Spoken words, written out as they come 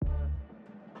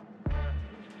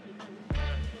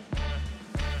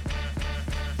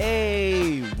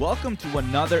Hey, welcome to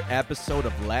another episode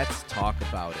of Let's Talk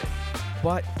About It.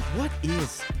 But what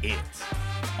is it?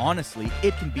 Honestly,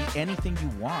 it can be anything you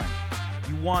want.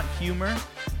 You want humor?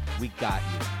 We got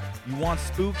you. You want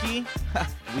spooky?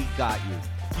 We got you.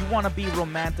 You want to be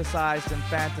romanticized and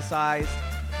fantasized?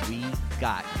 We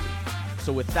got you.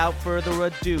 So without further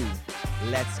ado,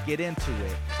 let's get into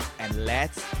it and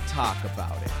let's talk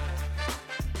about it.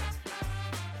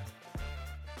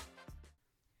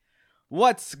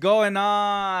 What's going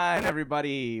on,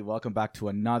 everybody? Welcome back to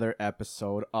another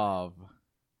episode of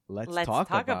Let's Talk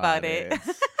About It.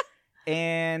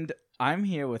 And I'm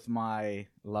here with my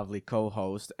lovely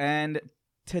co-host. And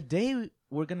today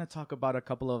we're going to talk about a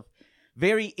couple of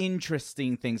very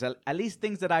interesting things, at least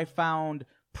things that I found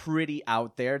pretty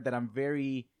out there that I'm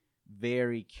very,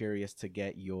 very curious to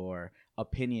get your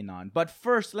opinion on. But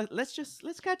first,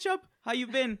 let's catch up. How you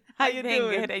been? How you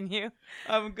doing? Good, and you?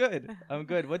 I'm good.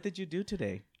 What did you do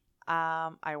today?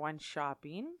 I went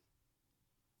shopping.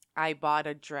 I bought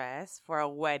a dress for a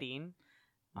wedding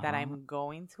that I'm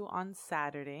going to on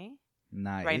Saturday.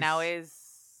 Nice. Right now is,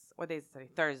 what day is it today?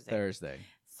 Thursday.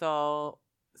 So,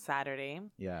 Saturday.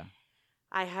 Yeah.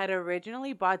 I had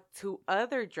originally bought 2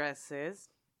 other dresses,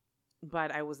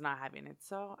 but I was not having it,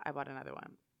 so I bought another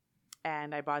one.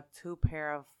 And I bought 2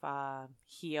 pair of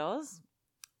heels,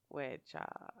 which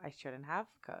I shouldn't have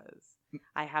because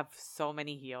I have so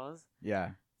many heels.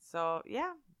 Yeah. So,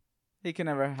 yeah. You can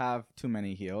never have too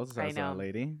many heels as a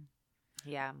lady.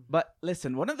 Yeah. But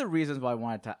listen, one of the reasons why I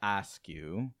wanted to ask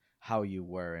you how you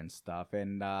were and stuff,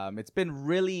 and it's been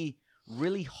really,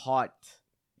 really hot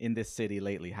in this city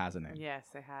lately, hasn't it? Yes,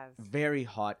 it has. Very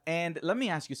hot. And let me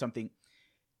ask you something.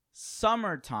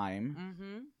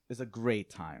 Summertime is a great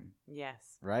time.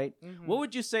 Yes. Right? What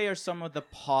would you say are some of the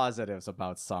positives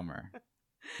about summer?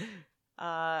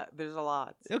 There's a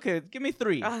lot. Okay, give me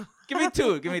 3. Give me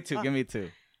 2. Give me 2.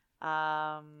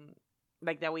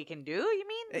 Like that we can do, you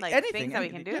mean? Like anything, things that we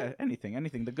can do? Yeah,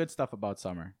 anything. The good stuff about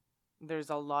summer. There's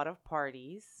a lot of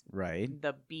parties. Right.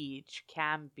 The beach,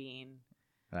 camping.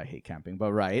 I hate camping,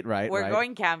 but right. We're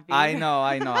going camping. I know.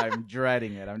 I'm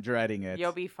dreading it.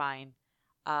 You'll be fine.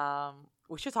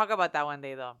 We should talk about that one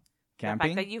day, though. Camping?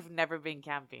 The fact that you've never been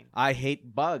camping. I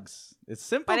hate bugs. It's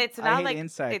simple. But it's I not hate like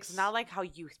insects. It's not like how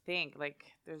you think. Like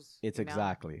there's. It's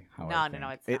exactly how No, I think. no,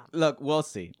 it's not. Look, we'll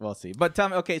see. But tell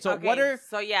me, okay. So what are?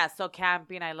 So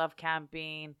camping. I love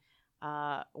camping.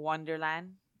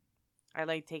 Wonderland. I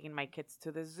like taking my kids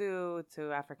to the zoo,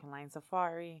 to African Lion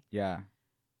Safari. Yeah,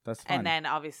 that's fun. And then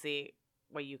obviously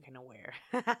what you can wear.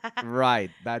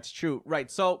 Right, that's true. Right.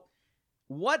 So,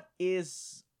 what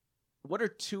are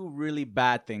 2 really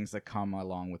bad things that come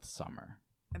along with summer?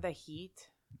 The heat.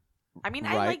 I mean,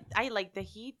 right. I like the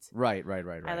heat. Right.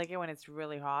 I like it when it's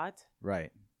really hot.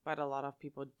 Right. But a lot of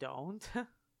people don't.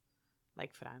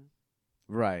 Like Fran.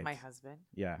 Right. My husband.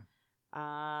 Yeah.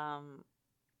 I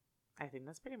think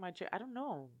that's pretty much it. I don't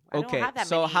know. Okay,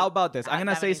 so how about this? I'm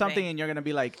going to say something and you're going to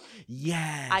be like,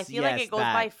 yes, I feel like it goes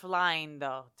that. by flying,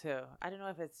 though, too. I don't know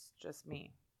if it's just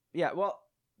me. Yeah, well,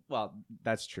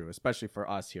 that's true, especially for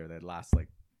us here that lasts like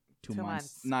 2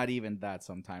 months. Not even that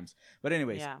sometimes. But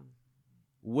anyways,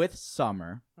 with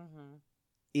summer,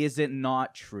 is it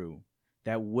not true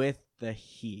that with the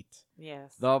heat,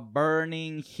 the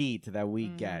burning heat that we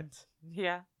get,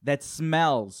 that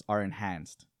smells are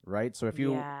enhanced, right? So if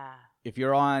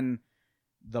you're on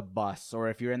the bus or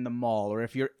if you're in the mall or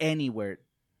if you're anywhere,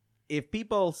 if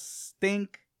people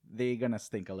stink, they're going to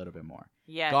stink a little bit more.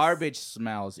 Yes. Garbage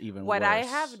smells even worse. What I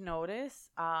have noticed,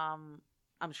 I'm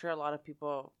sure a lot of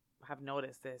people have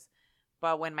noticed this,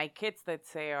 but when my kids, let's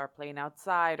say, are playing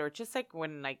outside or just like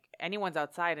when like anyone's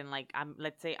outside and like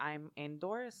let's say I'm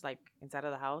indoors, like inside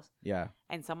of the house. Yeah.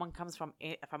 And someone comes from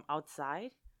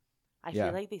outside, I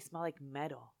feel like they smell like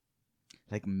metal.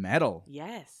 Like metal?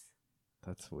 Yes.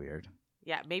 That's weird.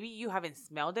 Yeah, maybe you haven't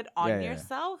smelled it on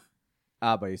yourself.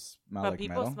 But you smell like metal? But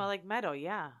people smell like metal,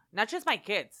 yeah. Not just my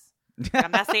kids.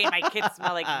 I'm not saying my kids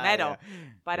smell like metal,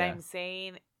 but I'm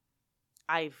saying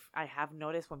I have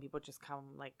noticed when people just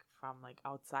come like from like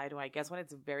outside, or I guess when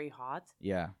it's very hot,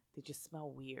 they just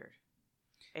smell weird.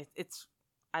 It's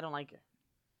I don't like it.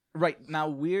 Right. Now,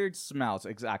 weird smells,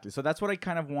 exactly. So that's what I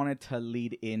kind of wanted to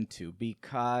lead into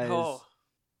because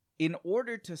in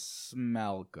order to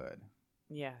smell good,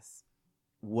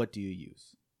 what do you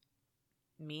use?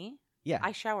 Me? Yeah.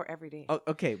 I shower every day. Oh,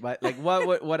 okay, but like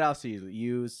what else do you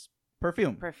use?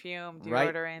 Perfume.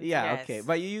 Deodorant. Right? Yeah, okay.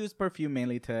 But you use perfume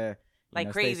mainly to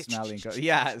like crazy. Stay smelling good.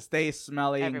 Yeah, stay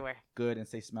smelling everywhere. Good and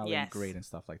stay smelling great and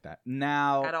stuff like that.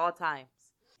 Now, at all times.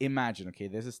 Imagine, okay,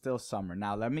 this is still summer.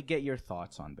 Now, let me get your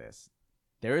thoughts on this.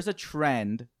 There is a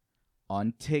trend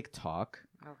on TikTok.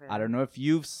 Okay. I don't know if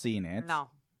you've seen it. No.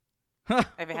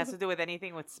 If it has to do with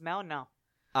anything with smell, no.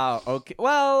 Oh, okay.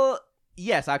 Well,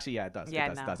 yes, actually, yeah, it does. Yeah, it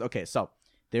does. no. It does. Okay, so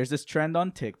there's this trend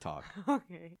on TikTok.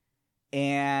 Okay.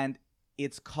 And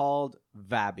it's called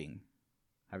vabbing.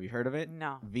 Have you heard of it?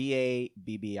 No.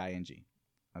 VABBING.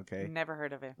 Okay. Never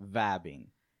heard of it. Vabbing.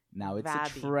 Now it's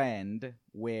Vabbing. a trend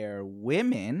where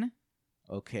women,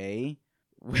 okay,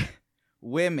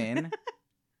 women,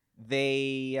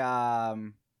 they how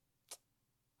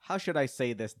should I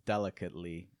say this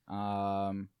delicately?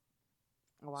 So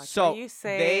you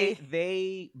say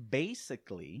they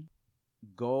basically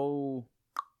go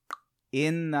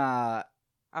in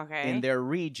okay. in their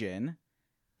region,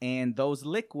 and those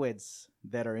liquids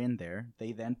that are in there,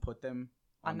 they then put them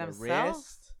on the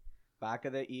wrist, back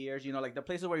of the ears, like the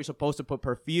places where you're supposed to put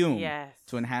perfume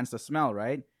to enhance the smell,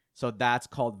 right? So that's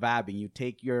called vabbing. You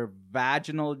take your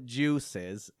vaginal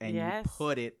juices and you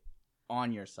put it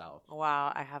on yourself.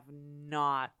 Wow, I have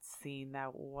not seen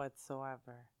that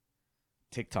whatsoever.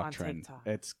 TikTok trend.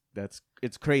 TikTok.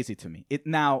 It's crazy to me.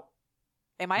 Now,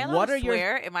 am I allowed to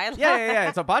swear? Am I allowed? Yeah.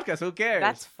 It's a podcast. Who cares?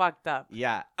 That's fucked up.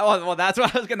 Yeah. Oh, well, that's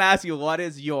what I was gonna ask you.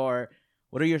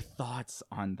 What are your thoughts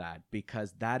on that?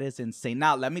 Because that is insane.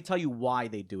 Now, let me tell you why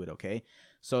they do it. Okay,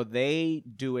 so they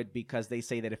do it because they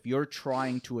say that if you're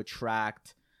trying to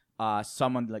attract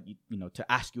someone, like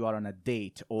to ask you out on a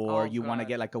date, or you want to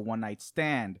get like a one-night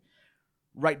stand,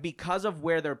 right? Because of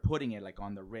where they're putting it, like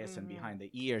on the wrist and behind the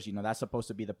ears, that's supposed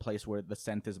to be the place where the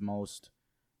scent is most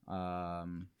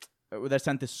the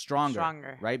scent is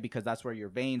stronger, right? Because that's where your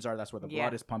veins are, that's where the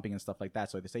blood is pumping and stuff like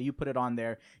that. So they say you put it on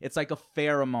there. It's like a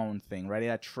pheromone thing, right? It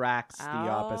attracts the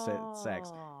opposite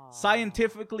sex.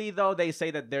 Scientifically, though, they say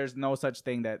that there's no such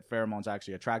thing that pheromones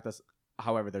actually attract us.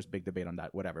 However, there's big debate on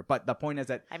that, whatever. But the point is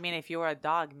that... I mean, if you were a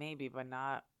dog, maybe, but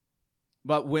not...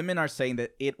 But women are saying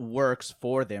that it works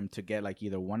for them to get like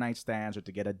either one-night stands or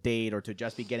to get a date or to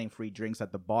just be getting free drinks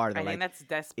at the bar. I think that's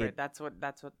desperate. That's what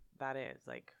that is.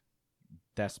 Like...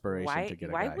 desperation to get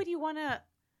a guy. Why would you want to,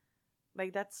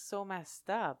 like, that's so messed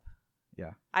up.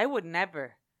 Yeah. I would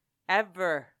never,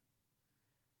 ever.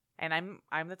 And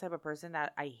I'm the type of person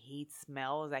that I hate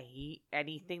smells. I hate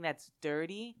anything that's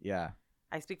dirty. Yeah.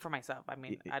 I speak for myself. I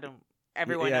mean,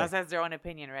 everyone else has their own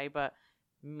opinion, right? But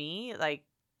me, like,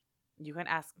 you can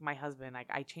ask my husband. Like,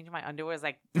 I change my underwears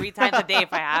like 3 times a day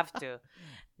if I have to.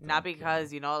 Not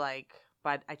because,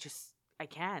 but I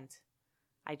can't.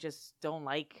 I just don't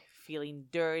like feeling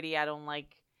dirty. I don't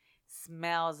like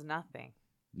smells, nothing.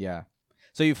 Yeah.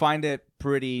 So you find it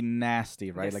pretty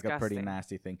nasty, right? Disgusting. Like a pretty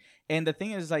nasty thing. And the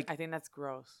thing is, like... I think that's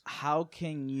gross. How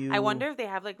can you... I wonder if they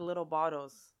have, like, little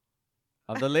bottles.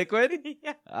 Of the liquid?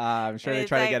 Yeah. I'm sure they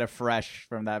try to get it fresh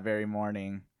from that very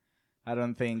morning. I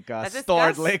don't think stored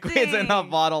disgusting. Liquids in a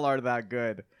bottle are that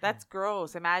good. That's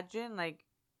gross. Imagine, like,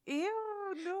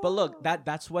 ew, no. But look,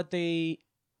 that's what they...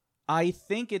 I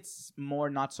think it's more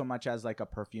not so much as like a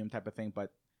perfume type of thing,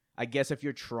 but I guess if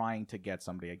you're trying to get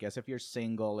somebody, I guess if you're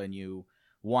single and you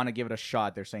want to give it a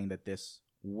shot, they're saying that this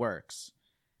works.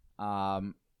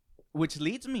 Which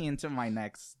leads me into my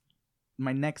next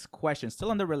question, still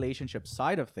on the relationship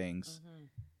side of things. Mm-hmm.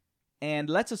 And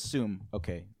let's assume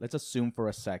for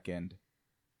a second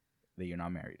that you're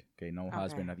not married. Okay, no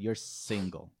husband. You're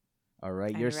single. All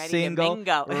right, you're single,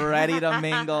 ready to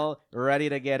mingle, ready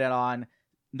to get it on.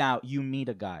 Now, you meet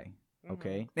a guy,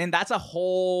 okay? Mm-hmm. And that's a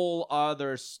whole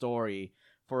other story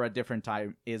for a different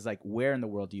time, is like, where in the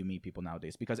world do you meet people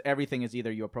nowadays? Because everything is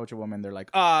either you approach a woman, they're like,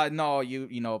 no,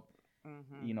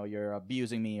 you're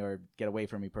abusing me, or get away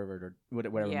from me, pervert, or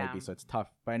whatever it may be. So it's tough.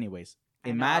 But anyways,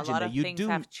 imagine that you do... things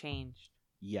have changed.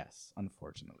 Yes,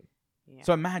 unfortunately. Yeah.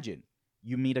 So imagine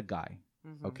you meet a guy,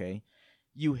 okay?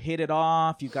 You hit it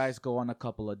off. You guys go on a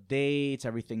couple of dates.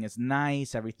 Everything is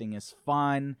nice. Everything is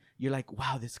fun. You're like,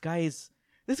 wow, this guy's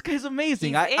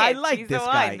amazing. I like this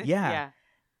guy. Yeah.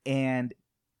 And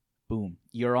boom,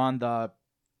 you're on the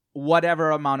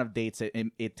whatever amount of dates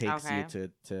it takes you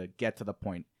to get to the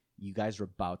point. You guys are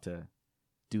about to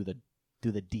do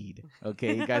the deed.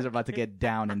 Okay, you guys are about to get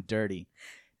down and dirty.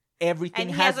 Everything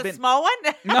and has been a small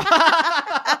one.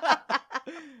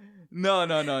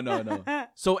 No.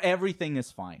 So everything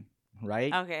is fine,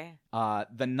 right? Okay.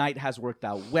 The night has worked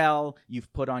out well.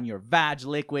 You've put on your vag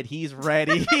liquid. He's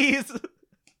ready. He's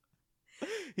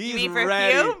ready.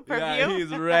 Perfume? Yeah, he's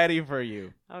ready for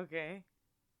you. Okay.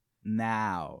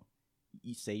 Now,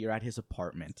 you say you're at his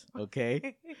apartment,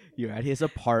 okay? You're at his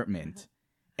apartment,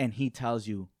 and he tells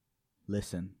you,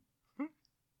 listen,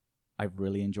 I've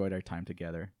really enjoyed our time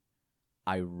together.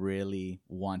 I really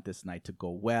want this night to go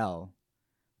well.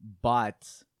 But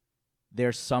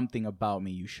there's something about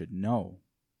me you should know.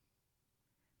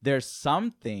 there's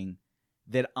something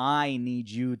that I need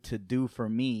you to do for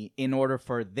me in order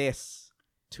for this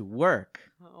to work.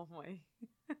 Oh my.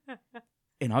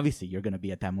 And obviously you're going to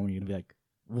be at that moment, you're going to be like,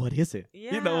 what is it?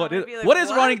 Yeah, you know, what is, like, what is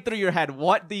running through your head?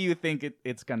 What do you think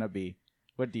it's going to be?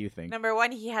 What do you think? Number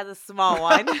one, he has a small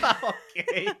one.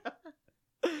 Okay.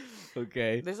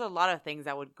 Okay. There's a lot of things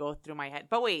that would go through my head.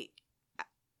 But wait,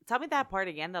 tell me that part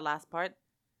again, the last part.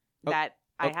 That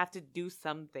I have to do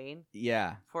something.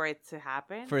 Yeah. For it to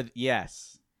happen?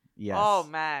 Yes. Yes. Oh,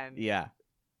 man. Yeah.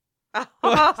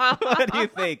 What do you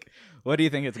think? What do you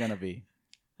think it's going to be?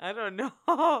 I don't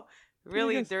know.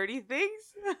 Really dirty things?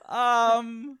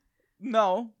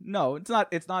 No,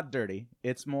 it's not dirty.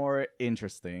 It's more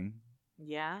interesting.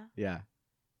 Yeah. Yeah.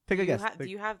 Take a guess. Do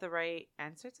you have the right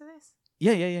answer to this?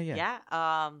 Yeah. Yeah.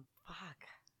 Fuck.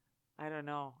 I don't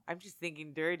know. I'm just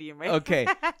thinking dirty in my Okay.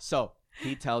 So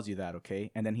he tells you that,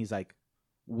 okay? And then he's like,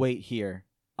 wait here.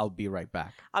 I'll be right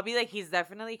back. I'll be like, he's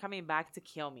definitely coming back to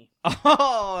kill me.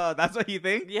 Oh, that's what you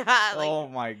think? Yeah. Like, oh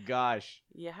my gosh.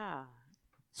 Yeah.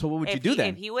 So what would you do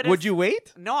then? If he would you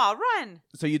wait? No, I'll run.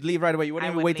 So you'd leave right away. You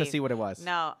wouldn't even wait to see what it was.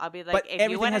 No, I'll be like, but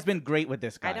everything has been great with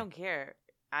this guy. I don't care.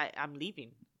 I'm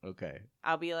leaving. Okay.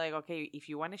 I'll be like, okay, if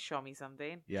you want to show me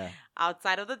something, yeah,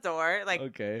 outside of the door, like,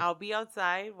 okay, I'll be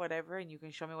outside, whatever, and you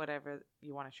can show me whatever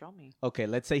you want to show me. Okay,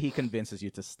 let's say he convinces you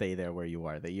to stay there where you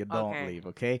are, that you don't leave,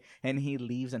 okay? And he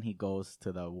leaves and he goes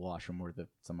to the washroom or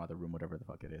some other room, whatever the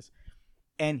fuck it is.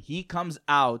 And he comes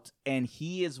out and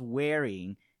he is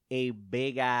wearing a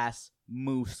big ass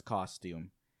moose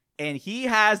costume. And he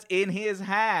has in his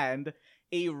hand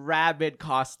a rabbit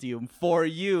costume for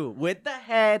you with the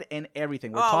head and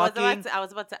everything. We're talking. I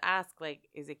was about to ask, like,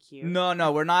 is it cute?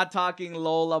 No, we're not talking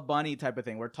Lola Bunny type of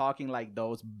thing. We're talking like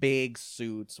those big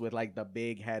suits with like the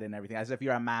big head and everything, as if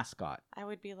you're a mascot. I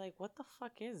would be like, what the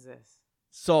fuck is this?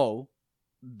 So,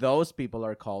 those people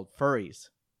are called furries.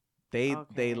 They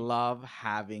love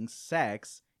having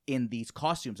sex in these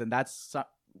costumes, and that's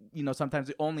sometimes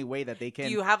the only way that they can.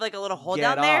 Do you have like a little hole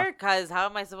down there? Because how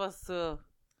am I supposed to?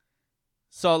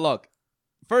 So look,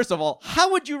 first of all,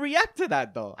 how would you react to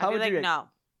that though? I'd be like, no,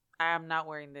 I am not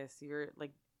wearing this. You're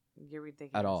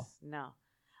ridiculous. At all? No,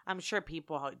 I'm sure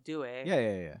people do it.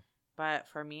 Yeah. But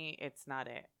for me, it's not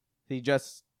it.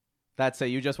 That's it.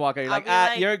 You just walk out. You're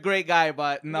like, you're a great guy,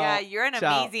 but no. Yeah, you're an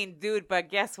amazing dude, but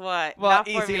guess what? Well, not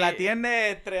y for si me. la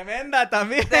tiene tremenda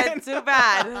también. Then too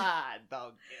bad.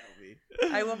 Don't kill me.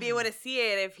 I won't be able to see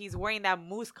it if he's wearing that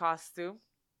moose costume.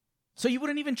 So you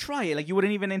wouldn't even try it? Like, you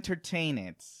wouldn't even entertain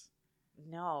it?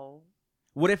 No.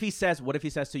 What if he says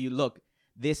to you, look,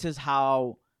 this is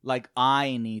how, like,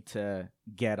 I need to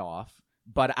get off.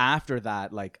 But after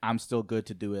that, like, I'm still good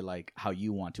to do it, like, how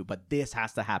you want to. But this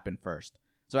has to happen first.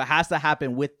 So it has to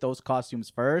happen with those costumes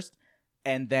first.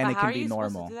 And then it can be normal. How are you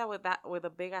supposed to do that with a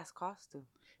big-ass costume?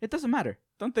 It doesn't matter.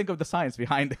 Don't think of the science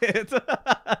behind it.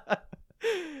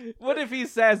 What if he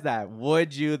says that?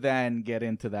 Would you then get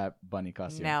into that bunny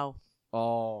costume? No.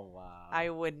 Oh, wow. I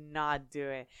would not do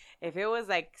it. If it was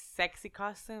like sexy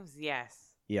costumes, yes.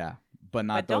 Yeah, but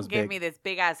not those big. But don't give me this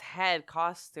big-ass head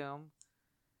costume.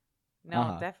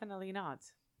 No, definitely not.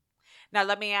 Now,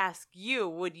 let me ask you,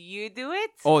 would you do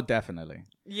it? Oh, definitely.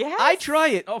 Yes? I'd try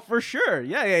it. Oh, for sure.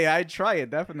 Yeah. I'd try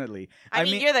it, definitely. I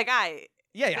mean, you're the guy.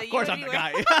 Yeah, so of course I'm the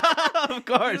guy. Of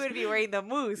course. You would be wearing the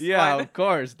moose. Yeah, of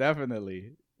course,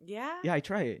 definitely. Yeah? Yeah, I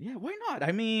try it. Yeah, why not?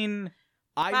 I mean,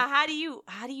 But how do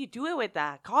you do it with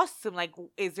that costume? Like,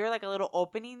 is there like a little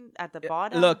opening at the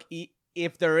bottom? Look,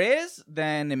 if there is,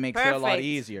 then it makes it a lot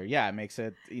easier. Yeah, it makes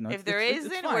it, If there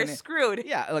isn't, we're screwed.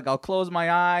 Yeah, like, I'll close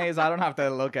my eyes. I don't have to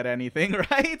look at anything,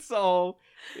 right? So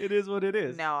it is what it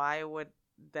is. No, I would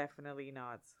definitely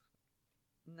not.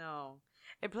 No.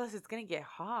 And plus, it's going to get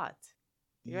hot.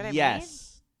 You know what I mean?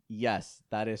 Yes,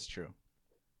 that is true.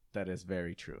 That is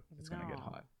very true. It's going to get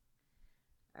hot.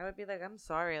 I would be like, I'm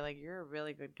sorry. Like, you're a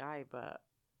really good guy, but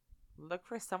look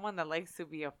for someone that likes to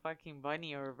be a fucking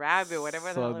bunny or a rabbit, whatever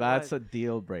the hell it was. So that's a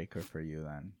deal breaker for you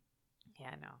then?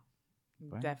 Yeah, no.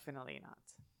 Well, definitely not.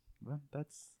 Well,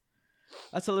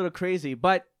 that's a little crazy,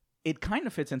 but it kind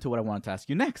of fits into what I wanted to ask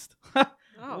you next.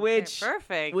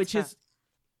 Perfect. Which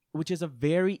is a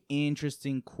very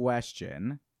interesting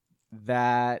question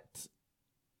that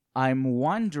I'm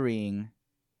wondering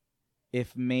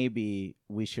if maybe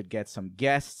we should get some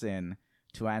guests in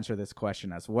to answer this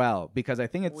question as well, because I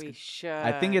think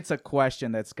it's a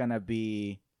question that's gonna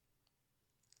be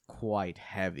quite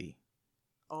heavy.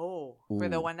 Oh, for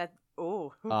the one that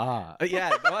yeah,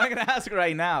 the one I'm gonna ask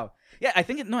right now. Yeah, I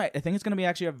think it's gonna be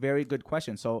actually a very good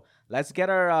question. So let's get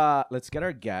our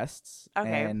guests,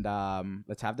 and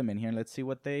let's have them in here and let's see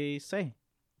what they say.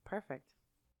 Perfect.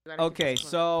 Okay,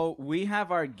 so we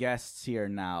have our guests here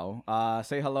now.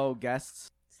 Say hello,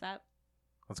 guests. What's up?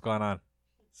 What's going on?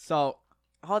 So,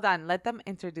 hold on. Let them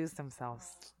introduce themselves.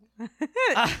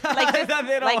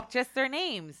 like just their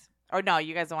names. Or no,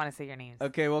 you guys don't want to say your names.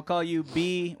 Okay, we'll call you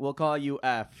B. We'll call you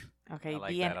F. Okay, like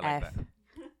B and like F.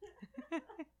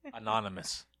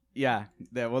 Anonymous. Yeah,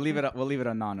 we'll leave it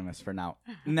anonymous for now.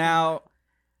 Now,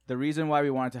 the reason why we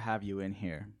wanted to have you in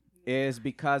here is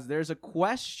because there's a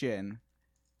question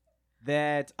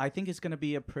that I think is going to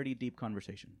be a pretty deep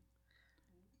conversation.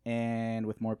 And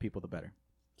with more people, the better.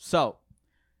 So,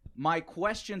 my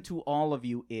question to all of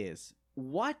you is,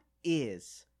 what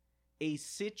is a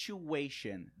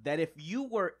situation that if you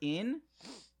were in,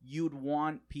 you'd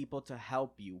want people to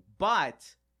help you,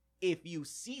 but if you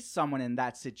see someone in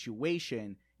that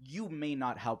situation, you may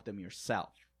not help them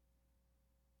yourself?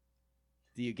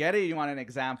 Do you get it? You want an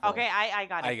example? Okay, I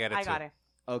got it. I get it, I got too. it.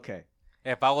 Okay.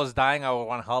 If I was dying, I would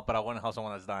want to help, but I wouldn't help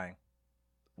someone that's dying.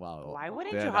 Wow. Why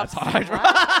wouldn't Yeah, you help that's hard.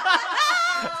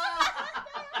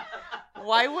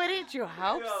 Why wouldn't you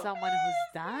help someone who's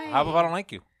dying? How about if I don't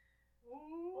like you?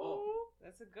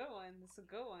 That's a good one. That's a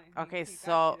good one. Okay, He got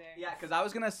so- you there. Yeah, because I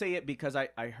was going to say it because I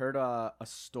heard a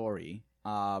story,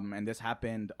 and this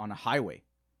happened on a highway.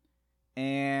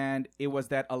 And it was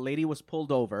that a lady was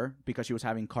pulled over because she was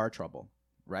having car trouble,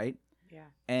 right? Yeah.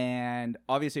 And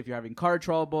obviously, if you're having car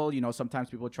trouble, sometimes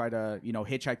people try to,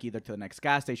 hitchhike either to the next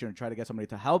gas station or try to get somebody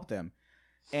to help them.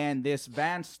 And this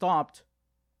van stopped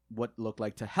what looked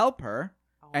like to help her,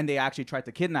 and they actually tried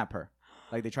to kidnap her.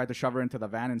 Like, they tried to shove her into the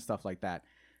van and stuff like that.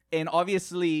 And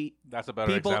obviously, That's a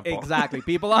better people, example. exactly,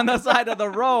 people on the side of the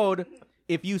road,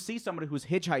 if you see somebody who's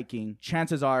hitchhiking,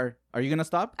 chances are you going to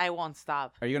stop? I won't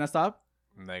stop. Are you going to stop?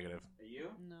 Negative. Are you?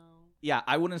 No. Yeah,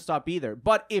 I wouldn't stop either.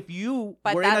 But if you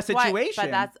But were in a that's why-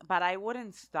 situation... but I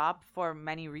wouldn't stop for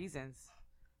many reasons.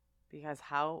 Because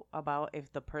how about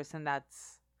if the person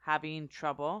that's having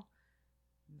trouble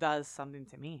does something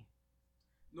to me?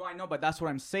 No, I know, but that's what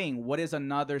I'm saying. What is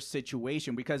another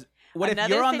situation? Because what if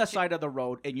Another you're on the side of the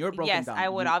road and you're broken Yes, down? I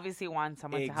would obviously want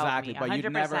someone to help Exactly, me. but you'd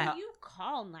 100%. never ha- You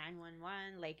call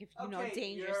 911, like if you know Okay,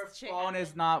 dangerous your shit phone happens.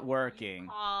 is not working. You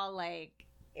call like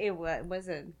it was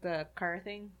it the car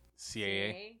thing?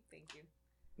 CAA. Thank you.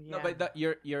 Yeah. No, but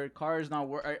your car is not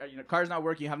your car's not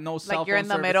working. You have no cell phone you're in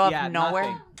the service. middle of Yeah, nowhere?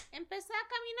 nothing. Empecé a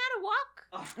caminar a walk.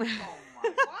 Oh my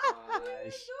What are you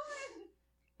gosh. doing?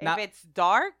 If Now- it's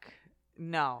dark,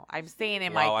 no. I'm staying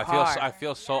in my Wow, car. I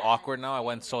feel so awkward now. I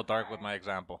went so dark with my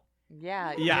example.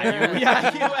 Yeah.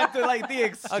 Yeah, you went to like the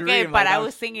extreme. Okay, like, but I I'm-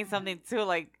 was thinking something too,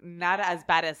 like not as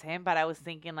bad as him, but I was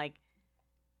thinking like,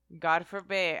 God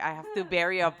forbid, I have to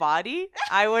bury a body.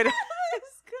 I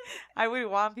would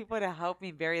want people to help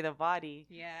me bury the body.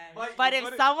 Yeah. But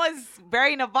if someone's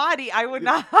burying a body, I would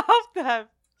not help them.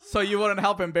 So you wouldn't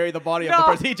help him bury the body of the No.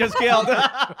 person he just killed.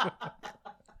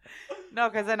 No,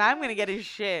 because then I'm gonna get his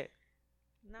shit.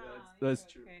 No, that's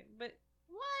you're true. okay. But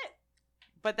what?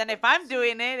 But then if I'm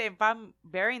doing it, if I'm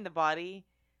burying the body,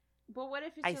 But what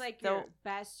if it's I like still- your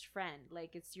best friend?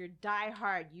 Like it's your die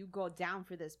hard. You go down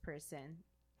for this person.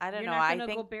 I don't You're know. not I gonna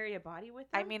go think. bury a body with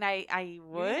them. I mean, I You're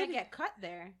would. gonna get cut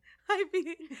there.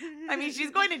 I mean, she's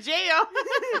going to jail.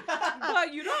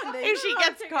 But you don't. If she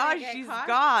gets caught, she's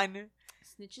gone.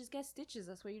 Snitches get stitches.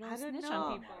 That's why you I don't don't snitch know.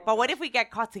 on people. But what if we get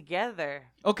caught together?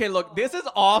 Okay, look, this is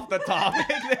off the topic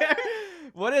there.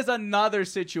 What is another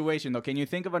situation, though? Can you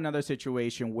think of another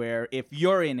situation where if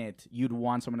you're in it, you'd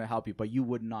want someone to help you, but you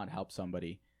would not help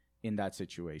somebody in that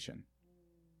situation?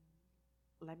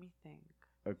 Let me think.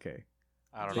 Okay.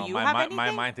 I don't Do know. you My have my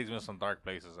anything? mind takes me to some dark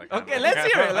places. Okay,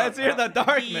 let's hear it. Let's hear the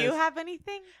darkness. Do you have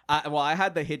anything? Well, I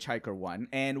had the hitchhiker one,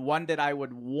 and one that I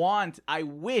would want. I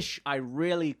wish I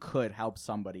really could help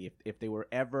somebody if they were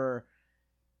ever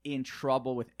in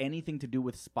trouble with anything to do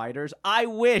with spiders. I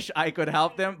wish I could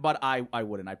help them, but I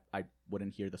wouldn't. I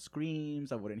wouldn't hear the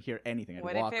screams. I wouldn't hear anything. I'd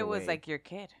What walk if it was away. like your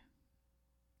kid?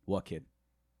 What kid?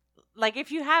 Like if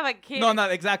you have a kid. No,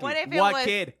 not exactly. What if it What was-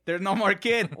 kid? There's no more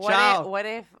kid. What Child. if? What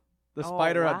if? The Oh,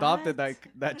 spider adopted what?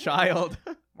 that child.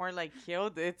 More like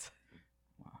killed it.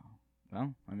 Wow.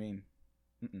 Well, I mean,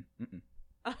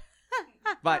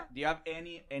 but do you have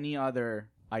any other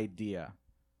idea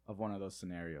of one of those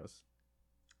scenarios?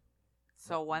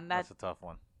 So one That's a tough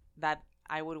one. that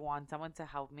I would want someone to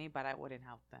help me, but I wouldn't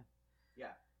help them.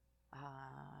 Yeah.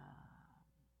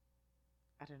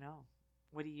 I don't know.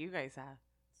 What do you guys have?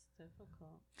 It's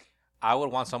difficult. I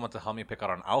would want someone to help me pick out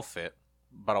an outfit,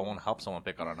 but I won't help someone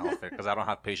pick out an outfit because I don't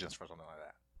have patience for something like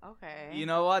that. Okay. You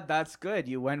know what? That's good.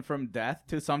 You went from death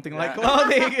to something like Yeah.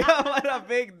 clothing. What a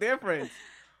big difference.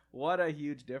 What a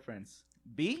huge difference.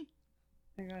 B?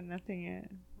 I got nothing yet.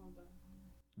 Hold on.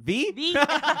 V? V.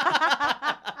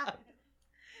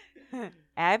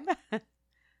 M?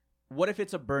 What if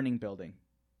it's a burning building?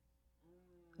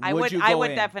 I would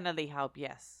definitely help,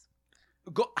 yes.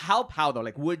 Go help how though?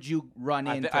 Like, would you run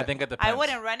in? I think it depends. I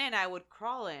wouldn't run in. I would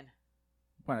crawl in.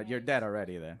 Well, you're dead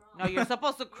already then. No, you're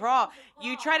supposed to crawl.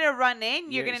 You try to run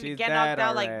in, you're gonna get knocked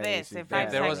out like this in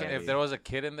 5 seconds. If there was a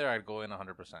kid in there, I'd go in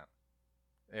 100%.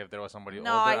 If there was somebody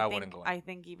older, I wouldn't go in. I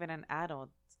think even an adult.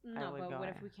 No, but what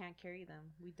if we can't carry them?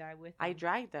 We die with them. I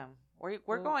drag them.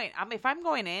 We're going. If I'm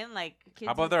going in, like.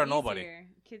 How about there are nobody?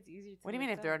 Kids easier. What do you mean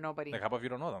if there are nobody? Like, how about if you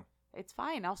don't know them? It's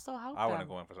fine. I'll still help them. I wouldn't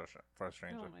go in for a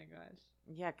stranger. Oh my gosh.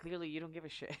 Yeah, clearly you don't give a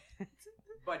shit.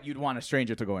 But you'd want a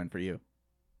stranger to go in for you.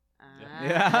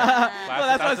 Yeah. Well,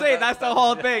 that's what I'm saying. That's the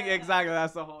whole thing. Exactly.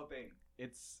 That's the whole thing.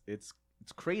 It's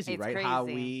crazy, right? Crazy. How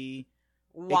we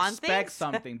expect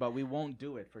something, but we won't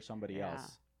do it for somebody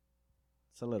else.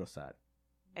 It's a little sad.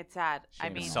 It's sad. Shame. I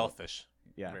mean, selfish.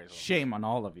 Yeah. Shame on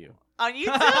all of you. On you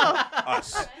too.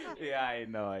 Us. Yeah, I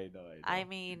know. I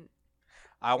mean,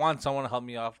 I want someone to help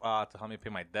me off to help me pay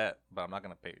my debt, but I'm not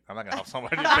gonna pay. I'm not gonna help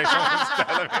somebody pay someone's debt.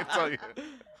 Let me tell you.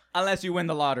 Unless you win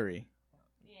the lottery.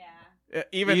 Yeah.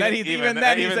 Even then, he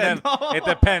said no. It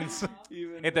depends.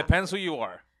 It depends who you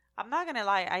are. I'm not gonna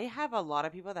lie. I have a lot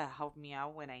of people that help me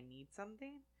out when I need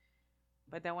something,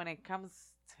 but then when it comes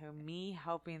to me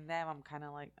helping them, I'm kind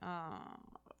of like, oh.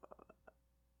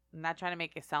 I'm not trying to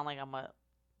make it sound like I'm a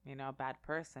bad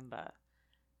person, but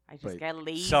I just get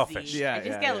lazy. Selfish. Yeah, I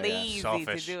just get lazy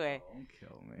selfish. to do it. Don't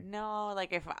kill me. No,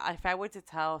 like if I were to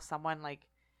tell someone like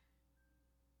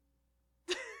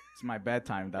it's my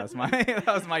bedtime. That was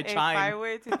my chime. If I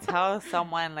were to tell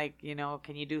someone like,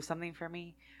 can you do something for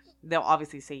me? They'll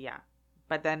obviously say yeah.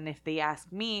 But then if they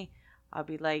ask me, I'll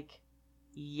be like,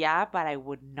 yeah, but I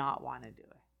would not want to do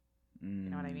it. You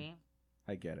know what I mean?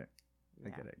 I get it.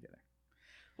 I get it.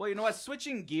 Well, you know what?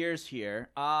 Switching gears here.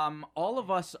 All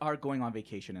of us are going on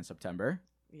vacation in September.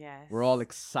 Yes. We're all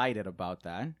excited about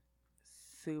that.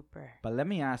 Super. But let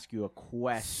me ask you a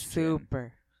question.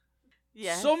 Super.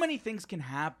 Yes. So many things can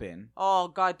happen. Oh,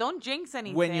 God. Don't jinx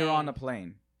anything. When you're on a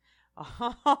plane.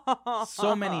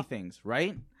 So many things,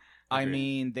 right? I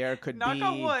mean, there could Knock be...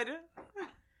 on wood.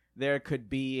 There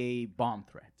could be a bomb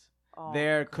threat. Oh,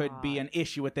 there could be an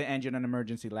issue with the engine and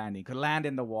emergency landing. Could land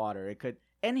in the water.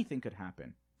 Anything could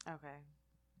happen. Okay.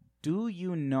 Do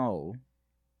you know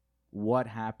what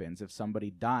happens if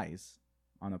somebody dies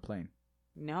on a plane?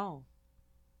 No.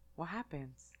 What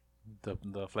happens?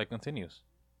 The flight continues.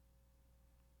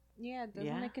 Yeah,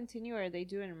 doesn't it continue, or they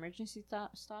do an emergency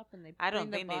stop and they? I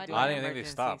don't think they do. I don't even think they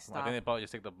stop. I think they probably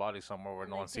just take the body somewhere where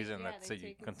no one sees it, and that's it.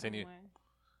 You continue.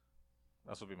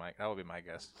 That would be my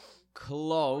guess.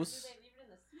 Close.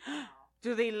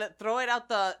 Do they throw it out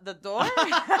the door? No,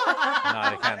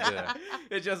 they can't do that.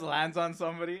 It just lands on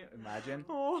somebody. Imagine.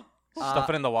 Stuff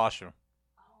it in the washroom.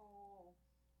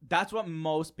 That's what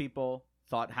most people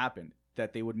thought happened.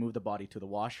 That they would move the body to the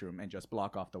washroom and just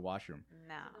block off the washroom.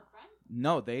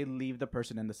 No, they leave the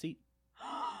person in the seat.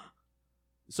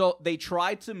 So they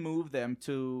try to move them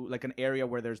to like an area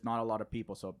where there's not a lot of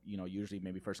people. So, usually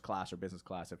maybe first class or business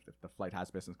class if the flight has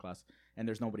business class and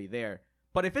there's nobody there.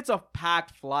 But if it's a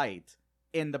packed flight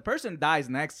and the person dies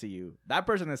next to you, that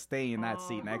person is staying in that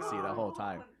seat next to you the whole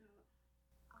time.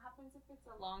 What happens if it's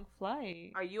a long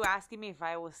flight? Are you asking me if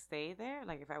I will stay there?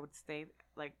 Like if I would stay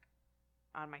like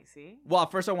on my seat? Well,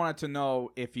 first I wanted to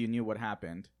know if you knew what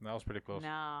happened. That was pretty close.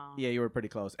 No. Yeah, you were pretty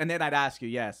close. And then I'd ask you,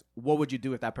 yes, what would you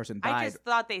do if that person died? I just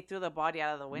thought they threw the body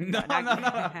out of the window.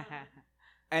 No.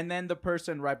 And then the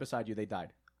person right beside you, they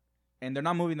died. And they're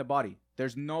not moving the body.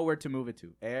 There's nowhere to move it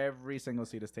to. Every single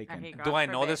seat is taken. Okay, do I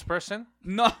know this person?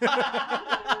 No.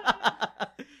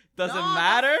 Doesn't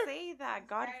matter. Don't say that.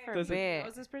 God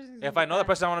forbid. If I know the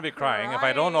person, I want to be crying. If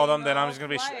I don't know them, then I'm just gonna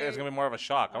be. It's gonna be more of a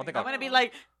shock. I'm gonna be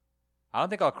like. I don't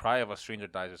think I'll cry if a stranger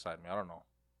dies beside me. I don't know.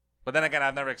 But then again,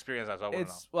 I've never experienced that, so I wouldn't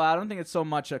know. Well, I don't think it's so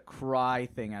much a cry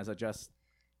thing as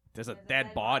there's a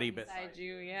dead body beside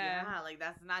you. Yeah, like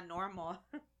that's not normal.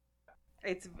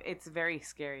 It's very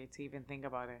scary to even think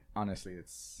about it. Honestly,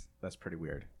 that's pretty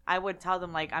weird. I would tell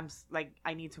them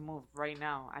I need to move right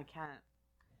now. I can't.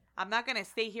 I'm not gonna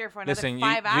stay here for another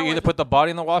 5 hours. You either put the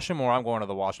body in the washroom or I'm going to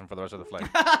the washroom for the rest of the flight.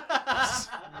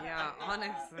 Yeah,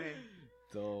 honestly.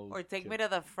 Or take me to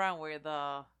the front where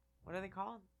what are they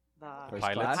called? The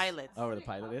pilots. Oh, where the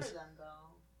pilot is?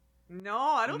 No,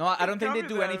 I don't. No, I don't think they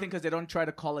do anything because they don't try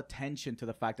to call attention to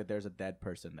the fact that there's a dead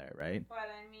person there, right? But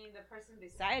I mean, the person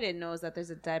beside it knows that there's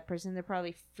a dead person. They're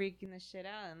probably freaking the shit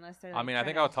out unless they're. I mean, I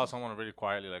think I'll tell someone really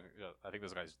quietly, like, I think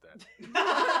this guy's dead.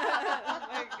 Oh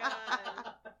my god.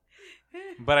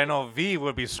 But I know V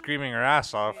would be screaming her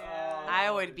ass off. Yeah.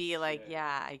 I would be like,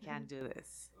 yeah, I can't do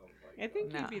this. I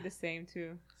think you'd be the same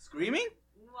too. Screaming?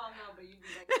 Well, no, but you'd be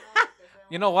like,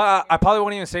 You know what? I probably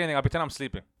won't even say anything. I'll pretend I'm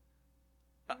sleeping.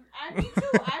 me too. I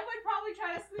would probably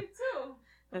try to sleep too.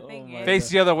 The thing is, Face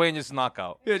the other way and just knock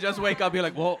out. You just wake up, you're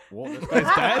like, whoa, this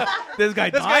guy's dead? This guy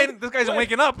died? This guy's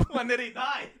waking up. When did he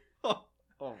die? Oh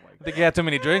my I god. think he had too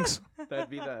many drinks. That'd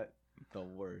be the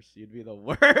worst. You'd be the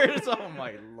worst. Oh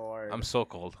my lord. I'm so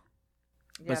cold.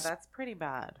 yeah, that's pretty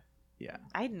bad. Yeah.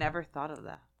 I never thought of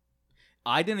that.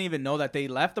 I didn't even know that they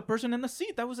left the person in the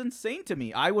seat. That was insane to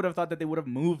me. I would have thought that they would have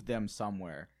moved them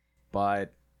somewhere.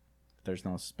 But there's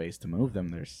no space to move them.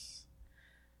 There's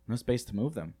no space to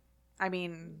move them. I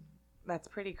mean, that's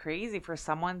pretty crazy for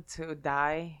someone to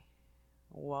die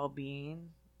while being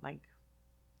like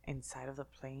inside of the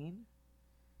plane.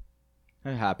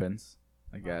 It happens,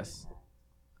 I guess.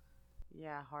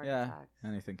 Yeah, heart Yeah, attacks.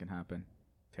 anything can happen.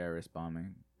 Terrorist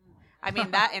bombing. I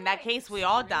mean, that in that case, we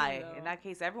all die. In that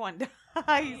case, everyone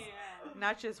dies,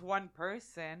 not just one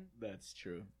person. That's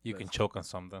true. You can choke on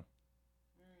something.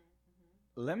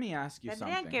 Let me ask you Tendrían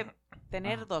something. que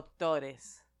tener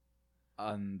doctores.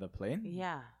 On the plane?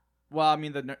 Yeah. Well, I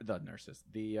mean, the nurses.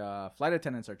 The flight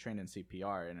attendants are trained in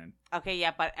CPR. And Okay,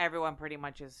 yeah, but everyone pretty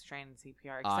much is trained in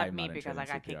CPR except I'm me not because trained I in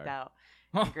got kicked CPR. out.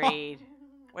 In grade.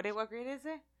 What grade is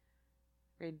it?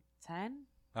 Grade 10?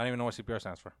 I don't even know what CPR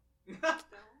stands for.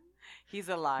 He's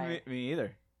a liar. Me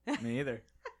either. Me either.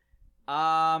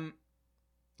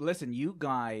 Listen, you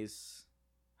guys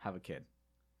have a kid.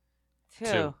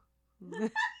 Two.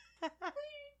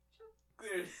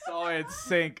 You're so in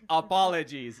sync.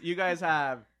 Apologies. You guys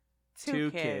have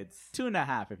Two kids.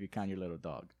 2.5 if you count your little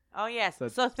dog. Oh, yes. So-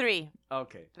 So 3.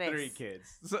 Okay. Tres. 3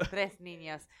 kids. Tres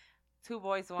niños. 2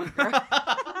 boys, 1 girl.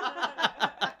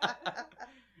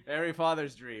 Every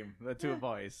father's dream. The 2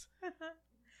 boys.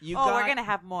 You We're got- going to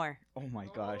have more. Oh my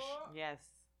gosh. Yes.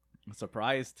 A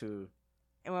surprise to.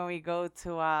 And when we go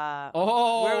to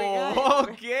Oh, where are we going?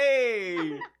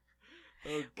 okay.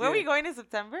 Where are we going in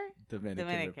September?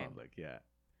 Dominican Republic, yeah.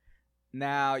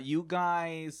 Now, you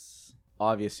guys,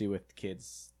 obviously with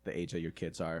kids, the age that your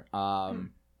kids are,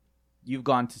 you've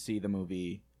gone to see the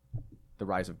movie The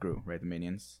Rise of Gru, right? The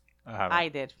Minions. I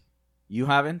did. You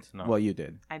haven't? No. Well, you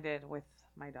did. I did with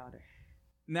my daughter.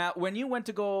 Now, when you went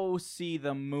to go see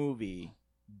the movie,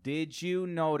 did you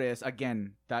notice,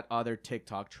 again, that other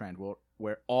TikTok trend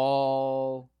where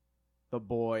all the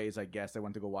boys, I guess, that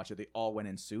went to go watch it, they all went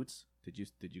in suits? Did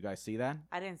you guys see that?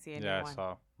 I didn't see anyone. Yeah, I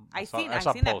saw. I've saw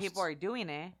seen that posts. people are doing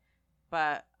it,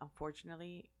 but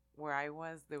unfortunately, where I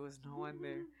was, there was no one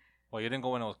there. Well, you didn't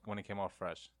go when it came out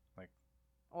fresh. Like,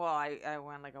 Well, I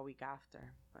went like a week after.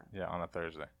 But. yeah, on a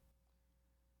Thursday.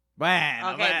 Man,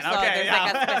 Okay, man, so okay, there's yeah,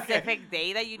 like a okay. specific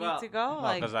day that you need to go. No,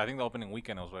 Like, because I think the opening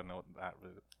weekend was when that.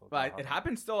 But it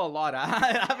happens still a lot. It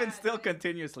happens still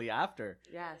continuously after.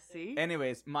 yeah, see.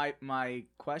 Anyways, my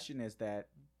question is that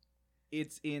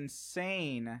it's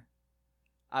insane.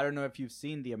 I don't know if you've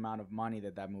seen the amount of money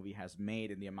that movie has made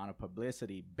and the amount of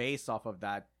publicity based off of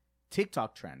that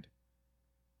TikTok trend,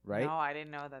 right? No, I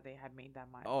didn't know that they had made that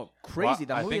much. Oh, crazy!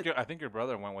 Well, that movie. I think your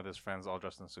brother went with his friends all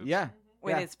dressed in suits. Yeah,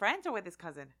 with yeah. his friends or with his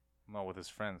cousin? No, with his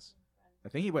friends. I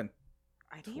think he went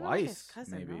I think he went with his twice,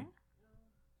 cousin. maybe. No?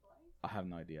 I have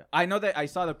no idea. I know that I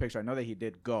saw the picture. I know that he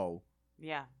did go.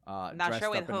 Yeah. Not Not dressed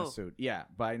sure up with in a who. suit. Yeah,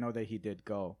 but I know that he did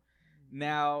go.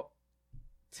 Now,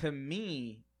 to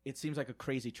me, it seems like a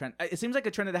crazy trend. It seems like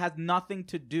a trend that has nothing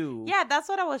to do. Yeah, that's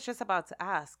what I was just about to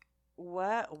ask.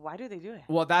 What? Why do they do it?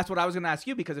 Well, that's what I was going to ask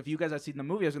you, because if you guys have seen the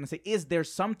movie, I was going to say, is there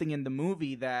something in the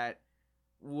movie that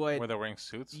would, Where they're wearing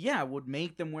suits. yeah, would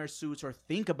make them wear suits or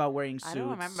think about wearing suits? I don't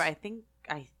remember. I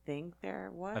think there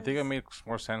was. I think it makes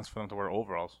more sense for them to wear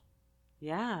overalls.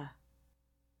 Yeah.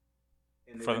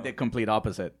 And they went the complete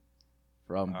opposite,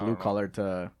 from blue collar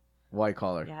to white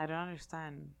collar. Yeah, I don't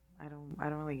understand. I don't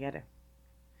really get it.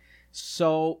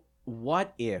 So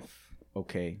what if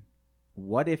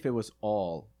it was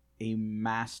all a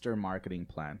master marketing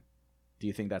plan? Do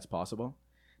you think that's possible?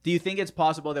 Do you think it's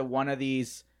possible that one of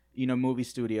these, movie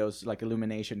studios like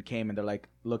Illumination came and they're like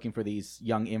looking for these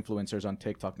young influencers on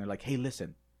TikTok and they're like, hey,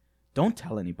 listen, don't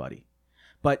tell anybody,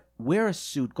 but wear a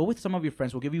suit, go with some of your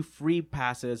friends, we'll give you free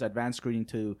passes, advanced screening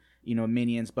to,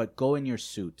 Minions, but go in your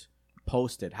suit,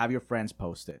 post it, have your friends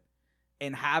post it,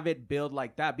 and have it build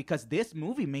like that, because this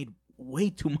movie made way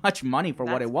too much money for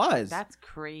what it was. That's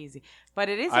crazy. But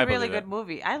it is I a really believe good it.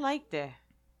 movie. I liked it.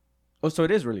 Oh, so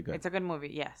it is really good. It's a good movie,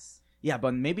 yes. Yeah,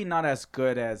 but maybe not as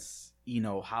good as,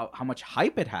 how much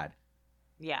hype it had.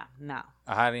 Yeah, no.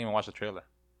 I hadn't even watched the trailer.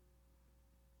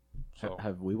 So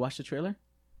Have we watched the trailer?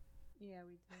 Yeah,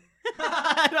 we did.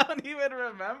 I don't even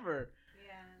remember.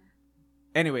 Yeah.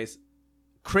 Anyways,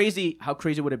 crazy. How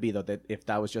crazy would it be though that if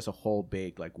that was just a whole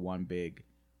big, like one big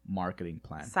marketing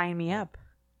plan? Sign me up.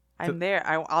 I'm there.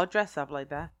 I'll dress up like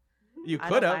that. You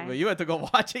could have, but you had to go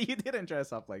watch it. You didn't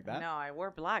dress up like that. No, I wore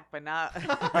black, but not.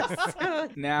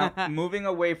 Now, moving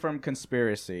away from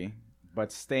conspiracy,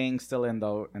 but staying still in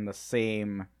the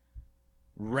same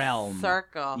realm.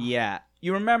 Circle. Yeah.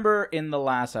 You remember in the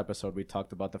last episode we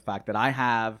talked about the fact that I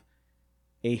have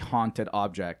a haunted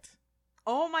object.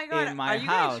 Oh my god! In my Are you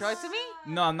house. gonna show it to me?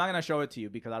 No, I'm not gonna show it to you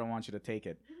because I don't want you to take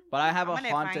it. But I have I'm a gonna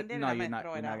haunted. find it, No, I'm you're gonna not.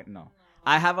 throw You're it not. out. No,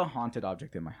 I have a haunted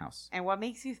object in my house, And what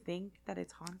makes you think that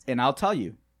it's haunted? and I'll tell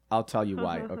you. I'll tell you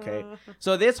why. Okay.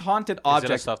 So this haunted Is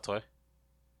object. it a stuffed toy?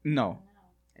 No.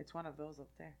 It's one of those up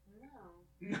there.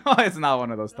 No, it's not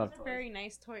one of those stuff. Those are very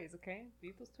nice toys, okay?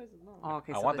 Leave those toys alone. Oh,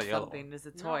 okay. I So want there's the yellow something. There's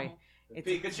a toy. No. It's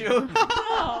Pikachu.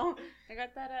 No, I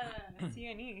got that at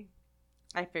CNE.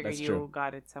 I figured That's you true.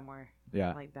 got it somewhere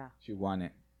Yeah, like that. she won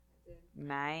it.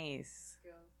 Nice.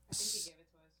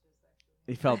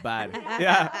 He felt bad.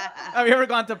 Yeah. Have you ever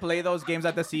gone to play those games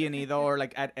at the CNE though, or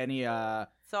like at any So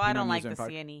I don't like the amusement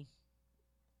park? CNE.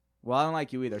 Well, I don't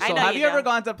like you either. I So know have you you ever don't.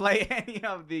 gone to play any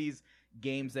of these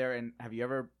games there? And have you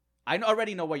ever?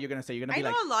 Already know what you're gonna say. You're gonna be I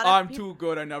like, know a lot of "I'm peop- too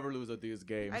good. I never lose at these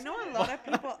games." I know a lot of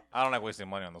people. I don't like wasting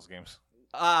money on those games.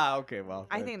 Okay. Well,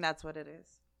 I think that's what it is.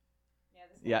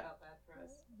 Yeah. Felt bad for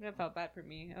us. It felt bad for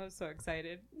me. I was so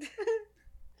excited.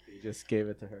 you just gave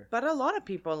it to her. But a lot of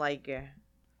people like it.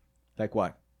 Like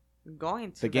what?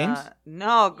 Going to The games?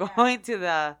 No, going to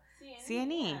the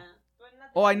CNE.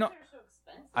 Oh, I know.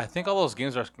 I think all those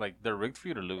games are like they're rigged for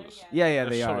you to lose. Yeah, They're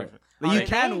they so are. rigged. But you Are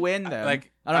can they? win them.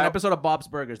 Like, on an I- episode of Bob's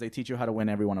Burgers, they teach you how to win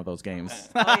every one of those games.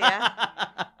 Oh yeah.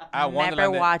 At Never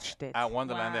Wonderland, watched it. At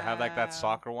Wonderland, they have like that Wow.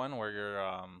 soccer one where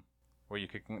you're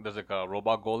kicking. There's like a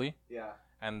robot goalie, Yeah.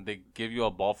 and they give you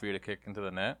a ball for you to kick into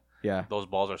the net. Yeah. Those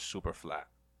balls are super flat.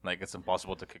 Like it's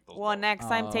impossible to kick those. Well, balls. next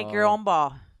time take your own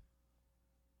ball.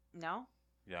 No.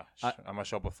 Yeah, I'm gonna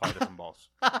show up with 5 different balls.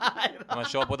 I'm gonna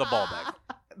show up with a ball bag.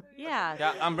 Yeah.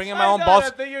 Yeah, I'm bringing my own balls.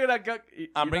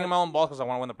 I'm bringing my. my own balls because I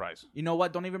want to win the prize. You know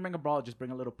what? Don't even bring a ball. Just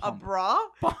bring a little A pump. bra?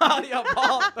 Yeah,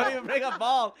 ball. Don't even bring a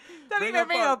ball. Don't Bring even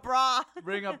bring a pump. bra.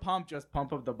 Bring a pump. Just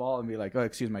pump up the ball and be like, "Oh,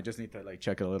 excuse me, I just need to like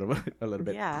check it a little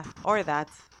bit, Yeah, or that.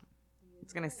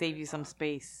 It's gonna save you some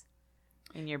space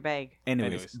in your bag.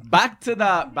 Anyways, back to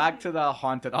the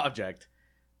haunted object.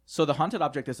 So the haunted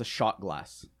object is a shot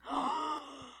glass.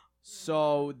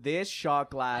 So this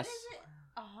shot glass. Is it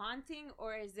a haunting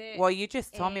or is it? Well, you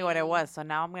just told me what it was, so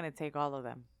now I'm gonna take all of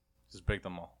them. Just break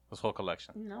them all. This whole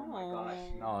collection.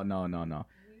 No. No. No.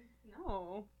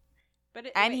 But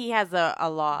it, And he has a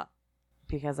lot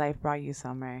because I brought you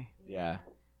some, right? Yeah,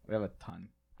 we have a ton.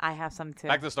 I have some too.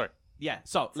 Back to the story. Yeah.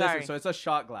 So Sorry. listen. So it's a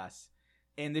shot glass,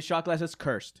 and this shot glass is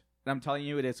cursed. And I'm telling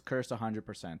you, it is cursed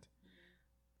 100%.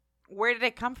 Where did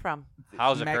it come from?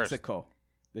 How's it cursed? Mexico.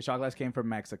 The shot glass came from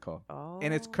Mexico, Oh.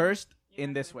 and it's cursed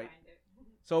in this way.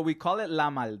 So we call it la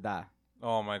maldad.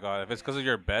 Oh my god! If it's because of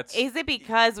your bets, Is it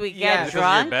because we Yeah. get Because of your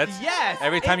drunk? bets? Yes.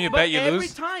 Every time you but bet, you every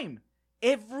lose?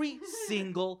 Every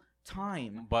single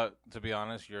time. but to be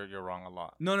honest, you're wrong a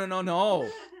lot. No. No,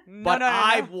 But no.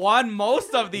 I've won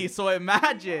most of these. So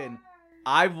imagine,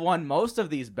 I've won most of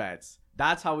these bets.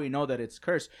 That's how we know that it's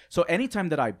cursed. So anytime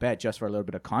that I bet, just for a little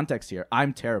bit of context here,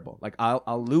 I'm terrible. Like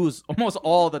I'll lose almost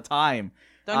all the time.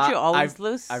 Don't you always I've,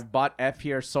 lose? I've bought F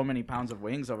here so many pounds of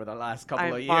wings over the last couple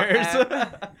I've of bought years.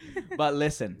 F. But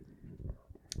listen,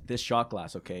 this shot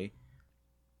glass, okay?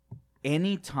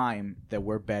 Anytime that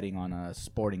we're betting on a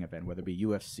sporting event, whether it be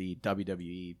UFC,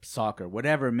 WWE, soccer,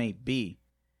 whatever it may be,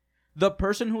 the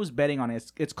person who's betting on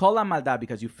it's called la maldad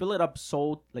because you fill it up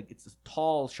so, like, it's a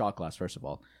tall shot glass, first of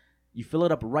all. You fill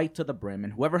it up right to the brim,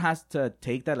 and whoever has to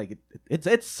take that, like,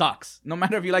 it sucks. No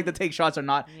matter if you like to take shots or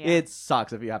not, Yeah. it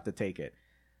sucks if you have to take it.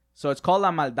 So it's called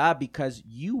la maldad because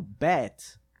you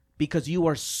bet because you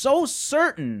are so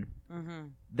certain Mm-hmm.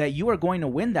 that you are going to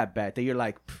win that bet that you're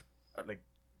like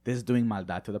this is doing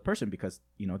maldad to the person because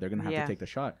they're gonna have Yeah. to take the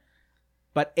shot.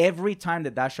 But every time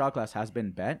that shot glass has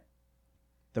been bet,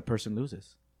 the person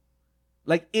loses.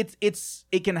 Like it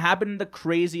can happen in the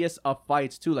craziest of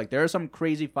fights too. Like there are some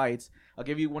crazy fights. I'll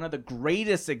give you one of the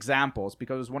greatest examples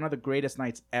because it was one of the greatest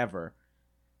nights ever.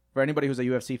 For anybody who's a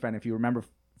UFC fan, if you remember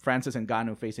Francis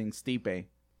Ngannou facing Stipe,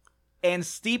 and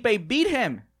Stipe beat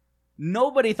him.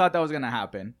 Nobody thought that was gonna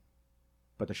happen.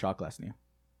 But the shot glass knew.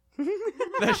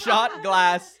 The shot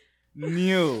glass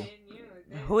knew.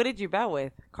 Who did you bet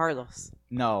with? Carlos.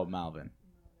 No, Malvin.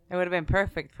 It would have been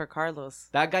perfect for Carlos.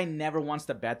 That guy never wants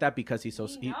to bet that because he's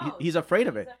afraid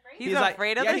of it. He's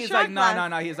afraid of the he's shot like, glass.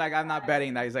 no. He's like, I'm not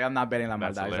betting that. He's like, I'm not betting that.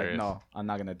 That's He's like, hilarious. no, I'm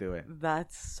not gonna do it.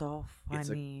 That's so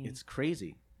funny. It's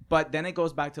crazy. But then it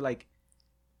goes back to like,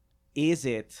 is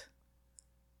it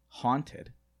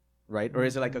haunted, right? Or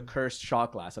is it like a cursed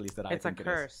shot glass? At least that I think a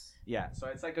curse. it is. Yeah, so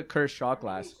it's like a cursed shot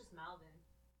glass.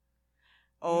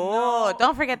 Oh,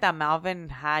 don't forget that Malvin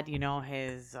had,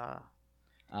 his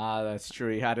That's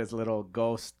true. He had his little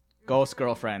ghost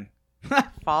girlfriend.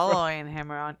 following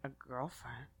him around. A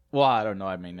girlfriend. Well, I don't know.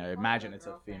 I mean, I imagine it's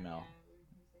a female.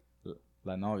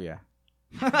 La novia.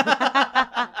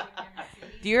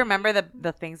 Do you remember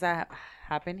the things that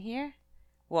happened here?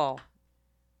 Well,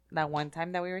 that one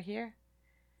time that we were here.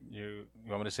 You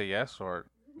want me to say yes or?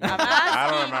 I'm I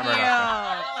don't remember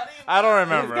nothing. I don't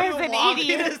remember. This guy's an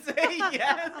idiot. Say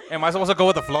yes. Am I supposed to go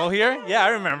with the flow here? Yeah, I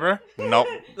remember. Nope.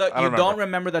 Look, I you don't don't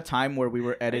remember the time where we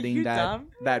were editing you that dumb?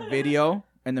 that video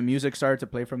and the music started to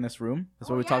play from this room? That's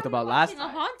what we talked about last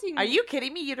time. Are you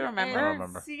kidding me? You don't remember? I don't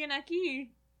remember. Siguen aquí.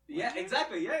 Yeah,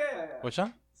 exactly. Yeah. Which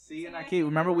one? Siguen aquí.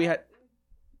 Remember we had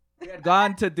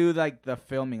gone to do like the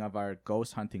filming of our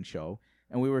ghost hunting show,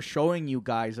 and we were showing you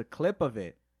guys a clip of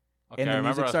it. Okay, And I the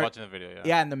remember I music was watching the video. Yeah.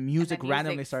 Yeah, and the music And the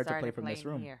randomly started to play from playing this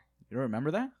room. here. You don't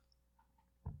remember that?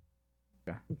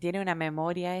 Tiene una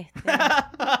memoria. Yeah,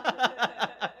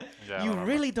 I You remember.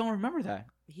 really don't remember that?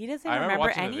 He doesn't I remember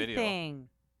remember watching the video. anything.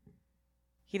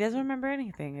 He doesn't remember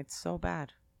anything. It's so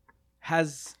bad.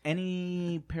 Has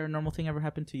any paranormal thing ever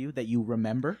happened to you that you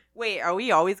remember? Wait, are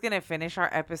we always gonna finish our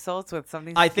episodes with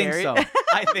something I think scary? so.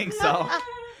 I think so.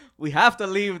 We have to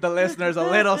leave the listeners a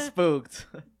little spooked.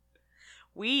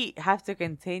 We have to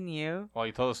continue. Well,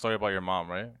 you told the story about your mom,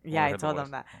 right? Yeah, We I heard the told voice.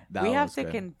 them that. That We have was to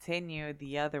good. continue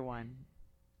the other one.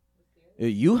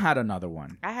 You had another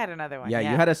one. I had another one. Yeah,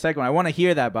 you had a second one. I want to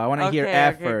hear that, but I want to hear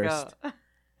F first. Go.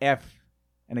 F.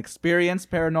 An experience,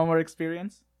 paranormal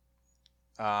experience?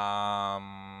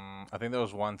 I think there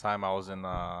was one time I was in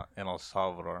El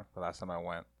Salvador, the last time I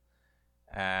went,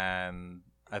 and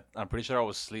I'm pretty sure I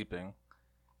was sleeping,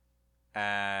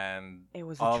 and It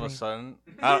was a all of dream. a sudden,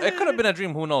 it could have been a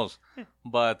dream, who knows?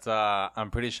 But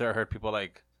I'm pretty sure I heard people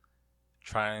like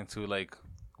trying to like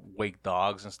wake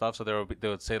dogs and stuff. So they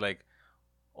would say like,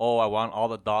 "Oh, I want all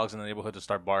the dogs in the neighborhood to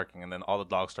start barking," and then all the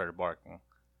dogs started barking.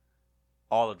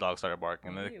 All the dogs started barking,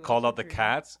 and then they called out the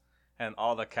cats, and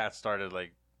all the cats started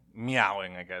like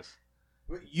meowing, I guess.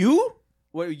 You?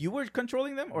 What, you were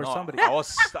controlling them or No, somebody? I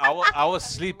was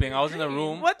sleeping. I was in the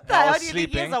room. What the I hell was do you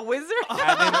think he is, sleeping. a wizard?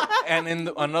 And in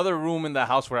another room in the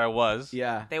house where I was,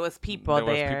 Yeah. There was people there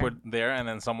was there. people there, and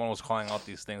then someone was calling out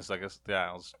these things. I guess,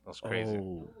 yeah, it was crazy.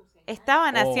 Oh.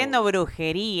 Estaban Oh. haciendo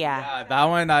brujería. Yeah, that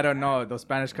one, I don't know. Those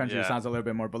Spanish countries Yeah. sounds a little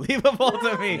bit more believable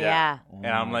to me. Yeah. Oh And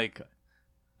I'm my like,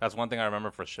 that's one thing I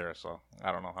remember for sure. So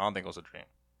I don't know. I don't think it was a dream.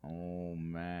 Oh,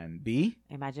 man. B?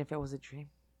 Imagine if it was a dream.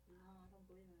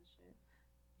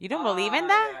 You don't believe in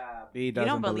that? Yeah, B You doesn't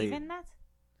don't believe in that?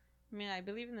 I mean, I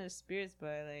believe in the spirits,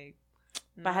 but like.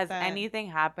 But not has that- anything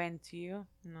happened to you?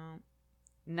 No,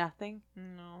 Nothing?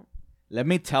 no. Let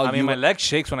me tell I you. mean, my leg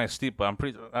shakes when I sleep, but I'm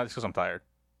pretty. That's because I'm tired.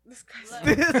 This guy's.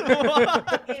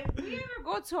 If we ever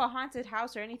go to a haunted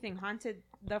house or anything haunted,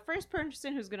 the first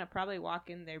person who's gonna probably walk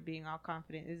in there being all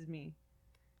confident is me,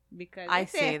 because I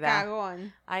este see that.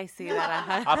 cagón. I see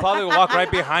that. I'll probably walk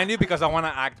right behind you because I want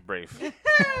to act brave.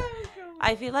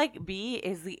 I feel like B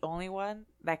is the only one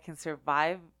that can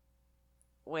survive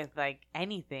with like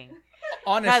anything. Because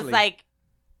Honestly. like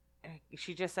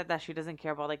she just said that she doesn't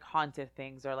care about like haunted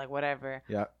things or like whatever.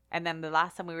 Yeah. And then the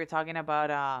last time we were talking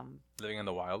about Living in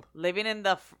the wild. living in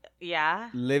the yeah.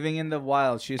 Living in the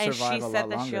wild, she And survived she a lot said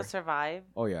that longer. she'll survive.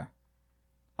 Oh yeah,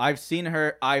 I've seen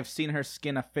her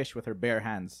skin a fish with her bare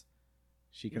hands.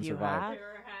 She can You survive. have?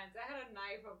 Bare hands. I had a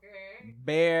knife, okay.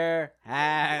 Bare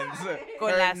hands. Con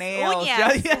Her las nails.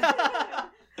 uñas. Yeah.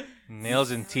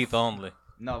 Nails and teeth only.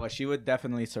 No, but she would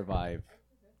definitely survive.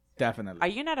 Definitely. Are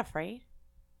you not afraid?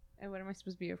 And what am I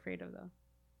supposed to be afraid of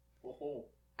though?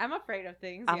 I'm afraid of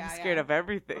things. I'm scared of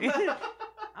everything.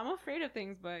 I'm afraid of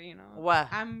things, but you know. What?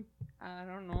 I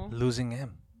don't know. Losing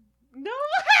him. No.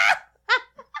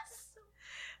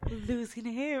 Losing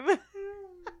him.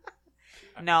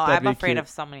 No, That'd I'm be afraid cute. of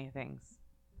so many things.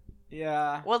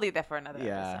 Yeah. We'll leave that for another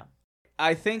Yeah. episode.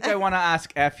 I think I want to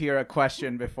ask F here a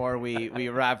question before we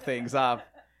wrap things up.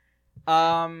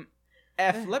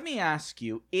 F, let me ask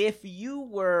you, if you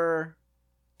were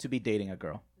to be dating a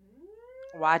girl,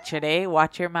 Watch it, eh?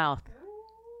 Watch your mouth.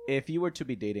 if you were to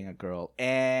be dating a girl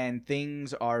and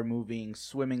things are moving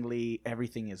swimmingly,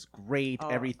 everything is great, Oh,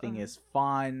 everything is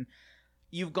fun,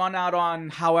 you've gone out on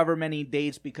however many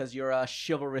dates because you're a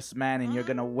chivalrous man and you're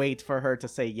gonna wait for her to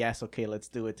say yes. Okay, let's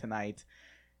do it tonight.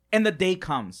 And the day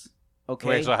comes. Okay.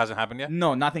 Wait, so it hasn't happened yet?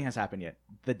 No, nothing has happened yet.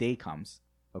 The day comes.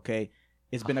 Okay.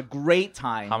 It's been a great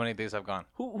time. How many days have gone?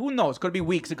 Who knows? Could be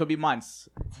weeks. It could be months.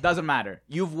 Doesn't matter.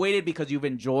 You've waited because you've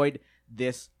enjoyed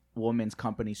this woman's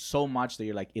company so much that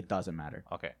you're like, it doesn't matter.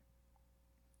 Okay.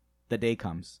 The day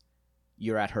comes.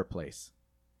 You're at her place.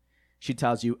 She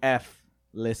tells you, F,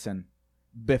 listen,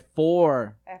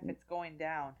 before... F, it's going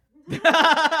down.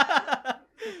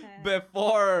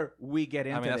 Before we get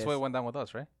into that's this. what went down with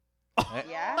us, right?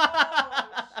 Yeah.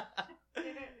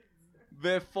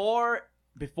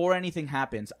 Before anything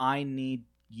happens, I need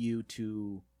you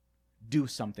to do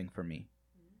something for me.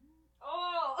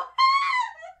 Oh.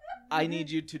 I need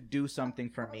you to do something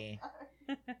for me.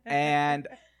 And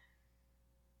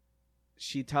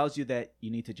she tells you that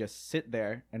you need to just sit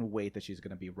there and wait that she's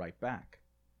going to be right back.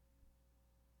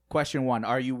 Question 1,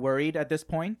 are you worried at this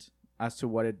point as to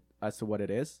what it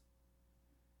is?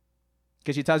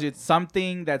 Because she tells you it's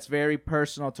something that's very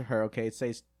personal to her, okay? It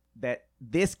says that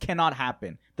this cannot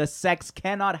happen. The sex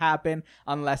cannot happen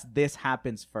unless this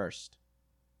happens first.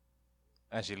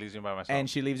 And she leaves you by myself. And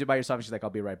she leaves you by yourself and she's like, I'll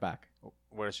be right back.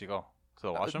 Where does she go? To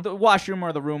the washroom? The washroom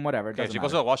or the room, whatever. Okay, if she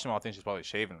goes to the washroom, I think she's probably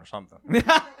shaving or something.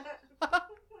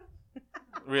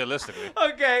 Realistically.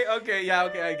 Okay, yeah,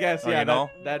 I guess. Oh, Yeah, you know?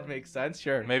 that makes sense,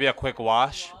 sure. Maybe a quick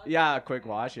wash. Yeah, a quick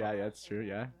wash. Yeah, that's true,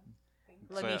 yeah.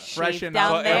 Let me Freshen shave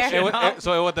up. down there.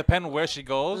 So it would depend where she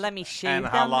goes. Let me shave and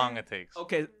down how long there. it takes.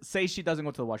 Okay, say she doesn't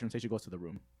go to the washroom. Say she goes to the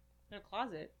room. In a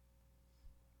closet.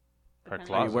 Her Depending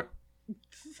closet. Where-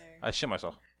 I shit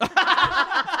myself.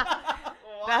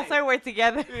 That's why we're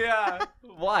together. Yeah.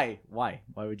 Why? Why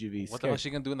would you be What the hell scared? is she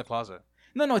gonna do in the closet?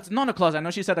 No, it's not a closet. I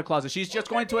know she said a closet. She's just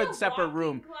going to a separate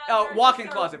room. closet. Oh, walk-in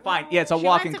closet. Fine. Yeah, it's a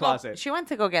walk-in closet. She went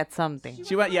to go get something.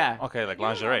 She went, yeah. Okay, like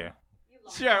lingerie.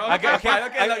 Sure. Okay, fine.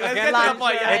 Okay, look, let's get to the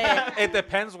point. Yeah. It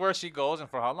depends where she goes and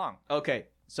for how long. Okay,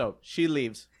 so she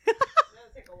leaves.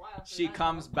 She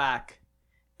comes back.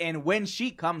 And when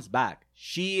she comes back,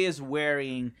 she is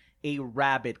wearing a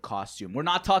rabbit costume. We're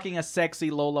not talking a sexy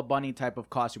Lola Bunny type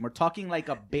of costume. We're talking like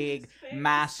a big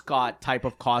mascot type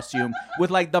of costume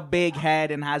with like the big head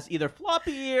and has either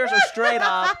floppy ears or straight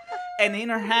up. And in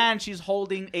her hand, she's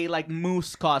holding a like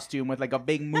moose costume with like a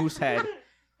big moose head.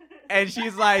 And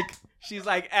she's like,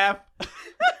 F.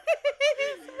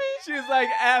 She's like,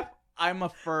 F, I'm a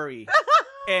furry.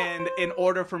 And in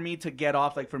order for me to get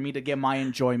off, like for me to get my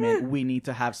enjoyment, we need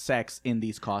to have sex in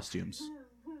these costumes.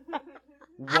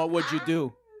 What would you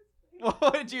do? What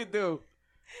would you do?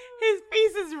 His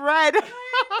face is red.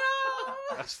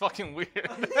 That's fucking weird.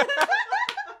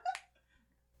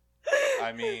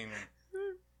 I mean,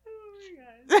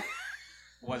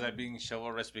 was I being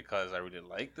chivalrous because I really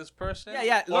like this person?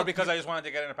 Yeah. Or because I just wanted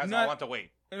to get in the past and I want to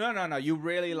wait? No. You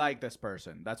really like this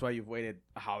person. That's why you've waited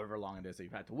however long it is that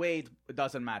you've had to wait. It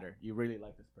doesn't matter. You really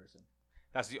like this person.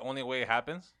 That's the only way it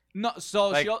happens? No, so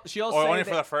Like, she'll or say only that,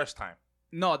 for the first time?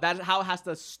 No, that's how it has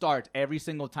to start every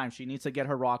single time. She needs to get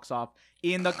her rocks off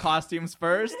in the costumes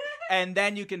first, and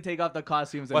then you can take off the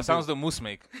costumes. What sounds the moose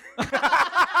make?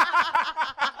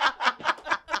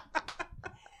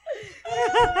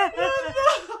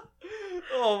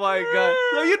 Oh my god!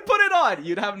 So you'd put it on.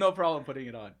 You'd have no problem putting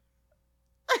it on.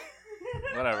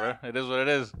 Whatever. It is what it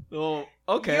is. Oh,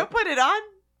 okay. You put it on?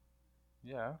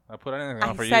 Yeah, I put anything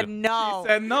on for I said you. no. She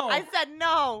said no. I said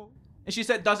no. And she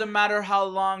said, doesn't matter how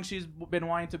long she's been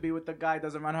wanting to be with the guy.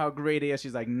 Doesn't matter how great he is.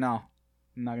 She's like, no,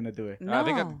 I'm not gonna do it. No. I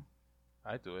think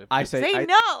I do it. I said, Say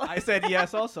no. I said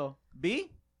yes. Also, B.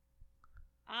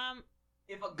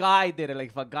 If a guy did it,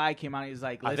 like if a guy came out, and he's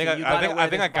like, listen, I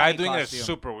think a guy doing it it is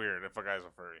super weird if a guy's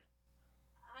a furry.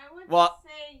 I would Well-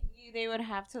 say they would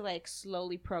have to like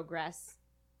slowly progress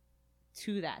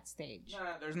to that stage. No,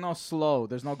 there's no slow.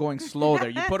 There's no going slow there.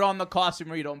 You put on the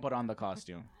costume or you don't put on the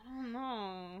costume. I don't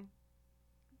know.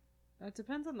 It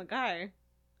depends on the guy.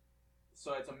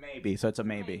 So it's a maybe. It's a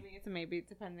maybe. It's a maybe,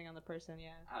 depending on the person.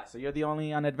 Yeah. So you're the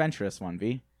only unadventurous one,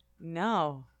 V.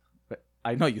 No. But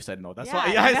I know you said no. That's Yeah,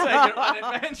 why I I know. said you're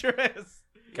unadventurous.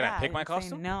 Can I pick my say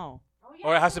costume? No.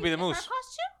 Or it has to be the moose. Costume?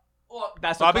 Well,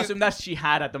 that's So the I'll be- costume that she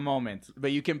had at the moment.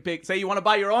 But you can pick. Say you want to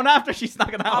buy your own after. She's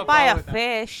not gonna have I'll a buy a problem with that.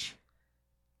 fish.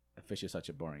 A fish is such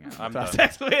a boring animal. I'm to have done.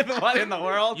 sex with. What in the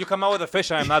world? You come out with a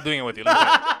fish and I'm not doing it with you. Look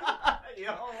at it.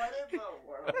 Yo, what in the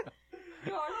world?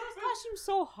 Yo, aren't those costumes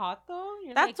so hot though?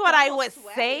 You're That's like what I double was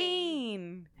sweating.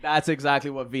 saying. That's exactly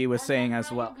what V was saying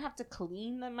as well. You have to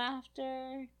clean them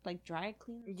after, like dry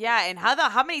clean. them. Yeah, and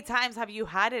how many times have you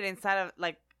had it inside of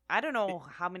like I don't know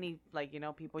how many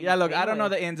people. Yeah, look, I don't know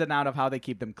the ins and out of how they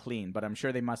keep them clean, but I'm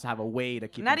sure they must have a way to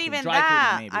keep Not them clean. even Dry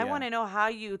that. cleaning, maybe, I want to know how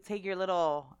you take your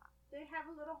little. They have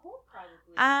a little hole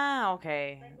probably. Ah,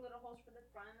 okay. Like little holes for the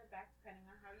front and the back, depending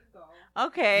on how you go.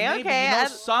 Okay, Maybe, okay. You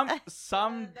know,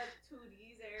 some. The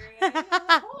tooties area.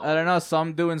 I don't know.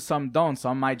 Some do and some don't.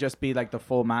 Some might just be like the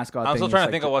full mascot. I'm thing. still trying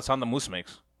to think of what sound the moose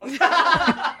makes.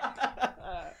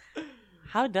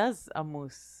 How does a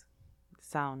moose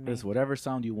sound? It's whatever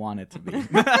sound you want it to be.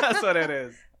 That's what it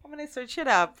is. I'm gonna search it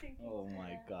up. Oh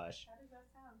my gosh. How does that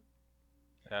sound?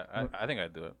 Yeah, I think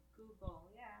I'd do it. Google,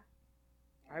 yeah.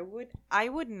 I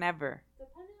would never.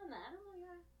 Depending on the animal,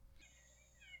 yeah.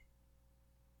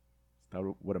 Is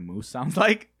that what a moose sounds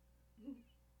like?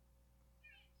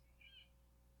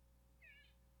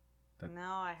 That No,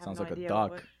 I have sounds no like a idea.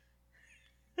 duck.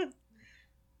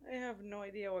 I have no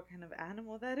idea what kind of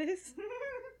animal that is.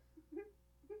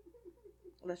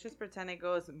 Let's just pretend it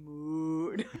goes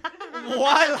mood.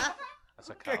 What? That's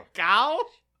a cow. Cow?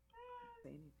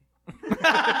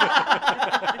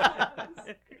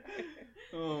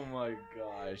 Oh my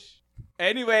gosh.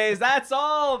 Anyways, that's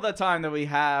all the time that we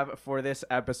have for this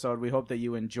episode. We hope that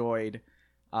you enjoyed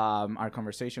our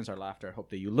conversations, our laughter. I hope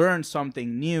that you learned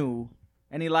something new.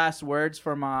 Any last words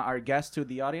from our guest to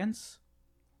the audience?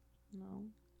 No.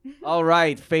 All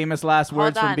right. Famous last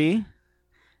words from on. B.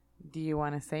 Do you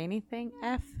want to say anything,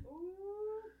 F?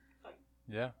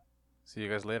 Yeah. See you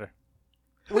guys later.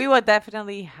 We will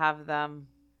definitely have them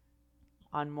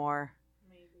on more.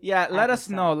 Yeah, let us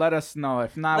know. Let us know.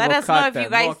 If not, we'll us know cut if them. you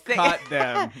guys We'll think- cut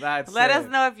them. That's Let it. us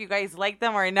know if you guys like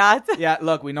them or not. Yeah,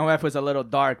 look, we know F was a little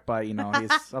dark, but you know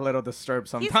he's a little disturbed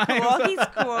He's sometimes. cool. He's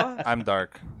cool. I'm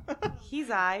dark.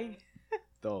 He's I.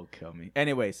 Don't kill me.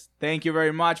 Anyways, thank you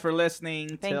very much for listening.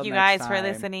 Thank Till you next guys for time.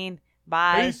 listening.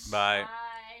 Bye. Peace. Bye. Bye.